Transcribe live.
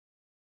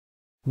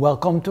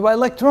Welcome to our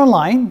lecture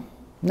online.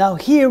 Now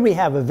here we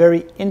have a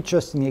very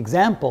interesting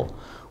example.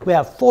 We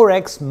have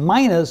 4x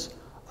minus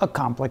a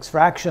complex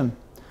fraction.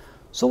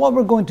 So what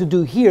we're going to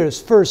do here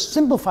is first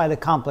simplify the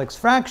complex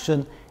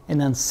fraction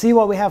and then see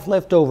what we have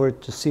left over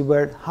to see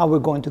how we're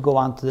going to go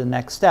on to the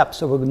next step.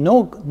 So we're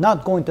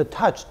not going to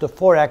touch the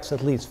 4x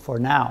at least for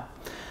now.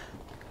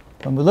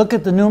 When we look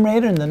at the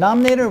numerator and the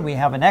denominator, we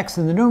have an x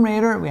in the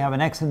numerator, we have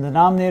an x in the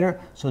denominator.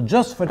 So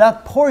just for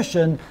that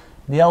portion,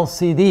 the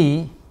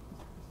LCD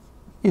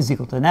is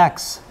equal to an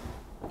x,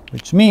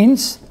 which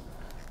means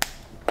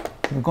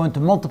we're going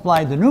to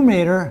multiply the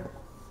numerator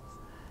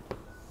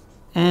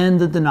and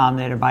the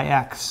denominator by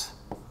x,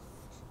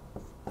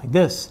 like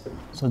this.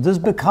 So this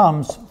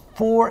becomes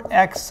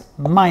 4x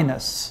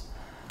minus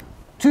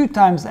 2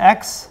 times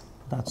x,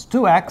 that's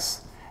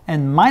 2x,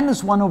 and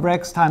minus 1 over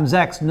x times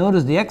x.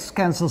 Notice the x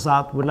cancels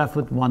out, we're left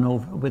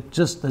with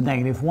just the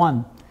negative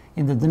 1.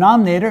 In the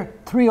denominator,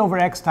 3 over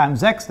x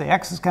times x, the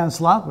x's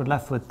cancel out, we're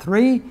left with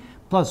 3,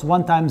 plus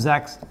 1 times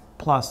x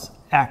plus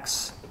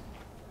x.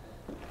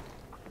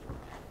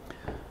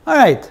 All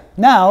right,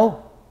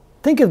 now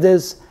think of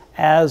this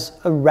as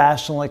a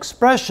rational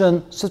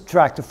expression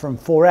subtracted from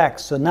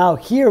 4x. So now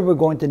here we're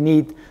going to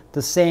need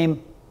the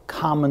same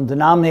common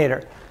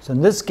denominator. So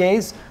in this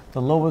case,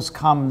 the lowest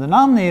common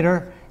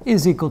denominator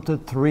is equal to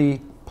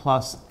 3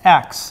 plus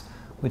x,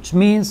 which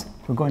means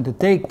we're going to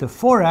take the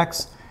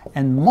 4x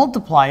and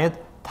multiply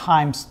it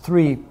times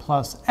 3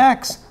 plus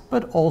x,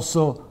 but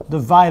also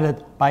divide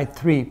it by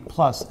 3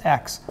 plus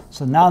x.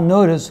 So now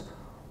notice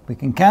we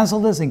can cancel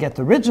this and get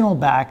the original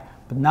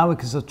back, but now we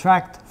can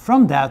subtract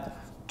from that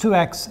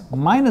 2x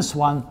minus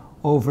 1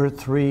 over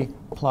 3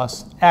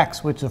 plus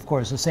x, which of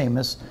course is the same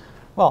as,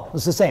 well,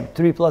 it's the same,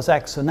 3 plus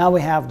x. So now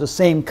we have the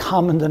same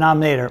common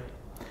denominator.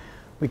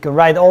 We can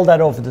write all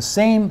that over the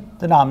same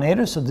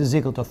denominator, so this is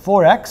equal to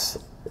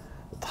 4x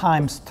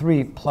times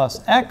 3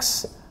 plus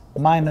x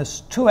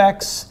minus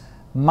 2x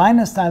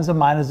minus times a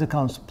minus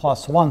becomes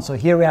plus 1. So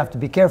here we have to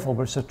be careful.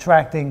 We're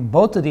subtracting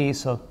both of these,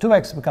 so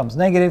 2x becomes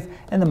negative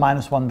and the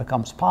minus 1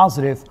 becomes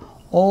positive,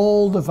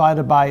 all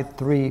divided by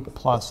 3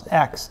 plus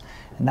x.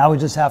 And now we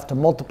just have to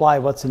multiply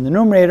what's in the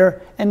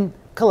numerator and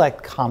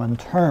collect common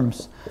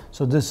terms.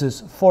 So this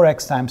is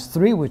 4x times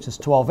 3, which is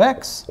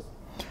 12x.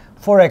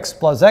 4x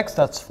plus x,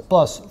 that's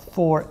plus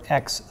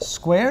 4x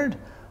squared,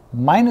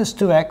 minus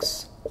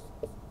 2x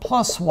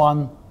plus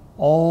 1,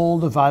 all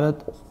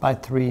divided by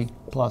 3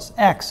 plus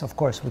x. Of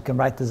course, we can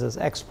write this as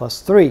x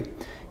plus 3.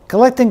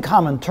 Collecting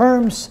common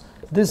terms,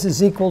 this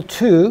is equal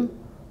to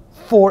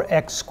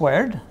 4x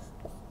squared,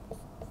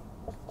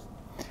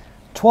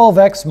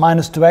 12x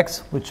minus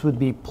 2x, which would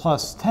be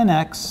plus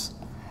 10x,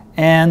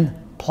 and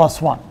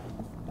plus 1,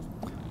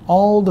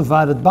 all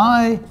divided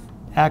by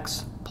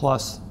x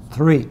plus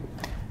 3.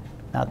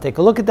 Now take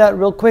a look at that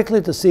real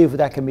quickly to see if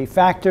that can be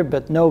factored,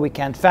 but no, we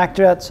can't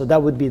factor it, so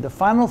that would be the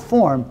final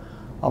form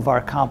of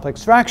our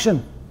complex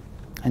fraction.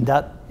 And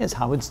that is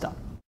how it's done.